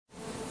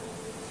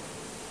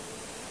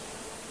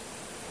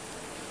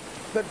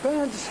But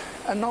birds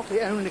are not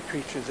the only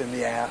creatures in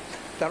the air.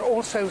 There are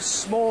also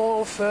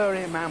small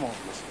furry mammals,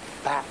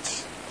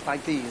 bats,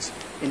 like these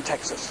in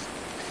Texas.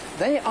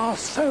 They are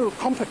so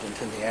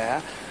competent in the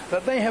air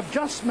that they have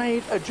just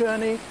made a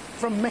journey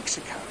from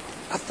Mexico,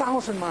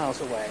 1,000 miles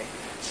away,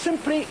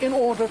 simply in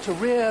order to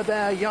rear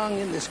their young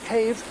in this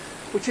cave,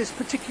 which is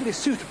particularly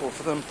suitable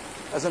for them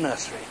as a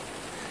nursery.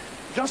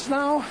 Just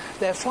now,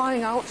 they're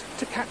flying out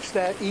to catch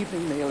their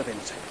evening meal of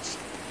insects.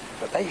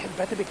 But they had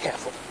better be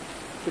careful,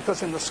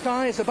 because in the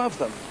skies above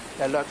them,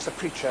 there lurks a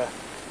creature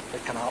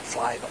that can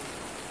outfly them.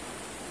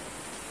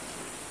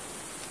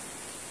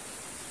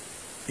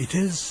 It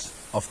is,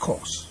 of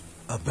course,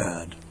 a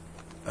bird,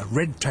 a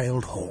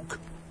red-tailed hawk.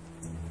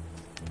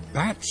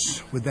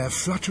 Bats, with their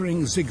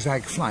fluttering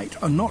zigzag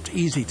flight, are not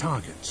easy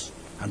targets,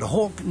 and a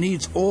hawk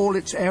needs all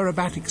its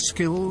aerobatic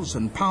skills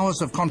and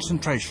powers of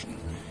concentration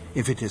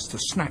if it is to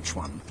snatch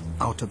one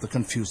out of the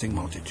confusing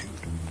multitude.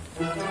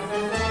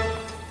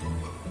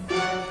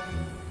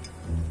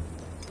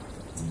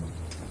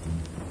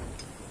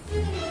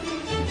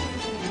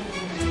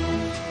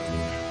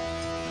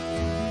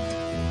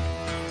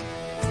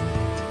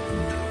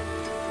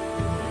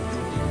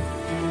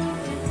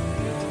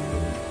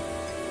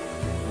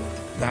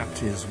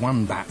 That is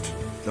one bat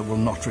that will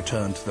not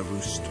return to the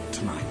roost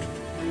tonight.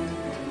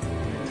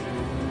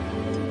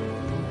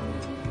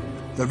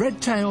 The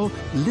red-tail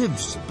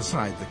lives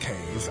beside the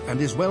cave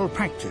and is well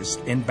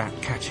practiced in bat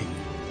catching.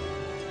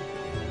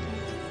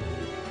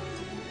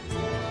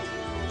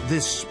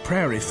 This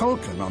prairie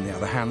falcon, on the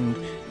other hand,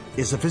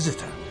 is a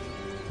visitor,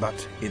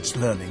 but it's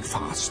learning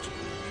fast.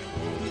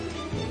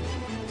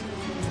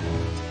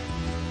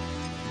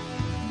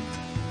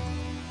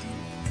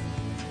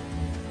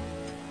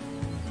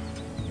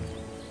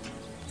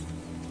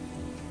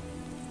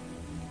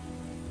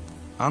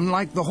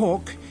 Unlike the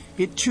hawk,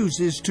 it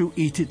chooses to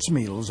eat its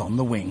meals on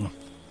the wing.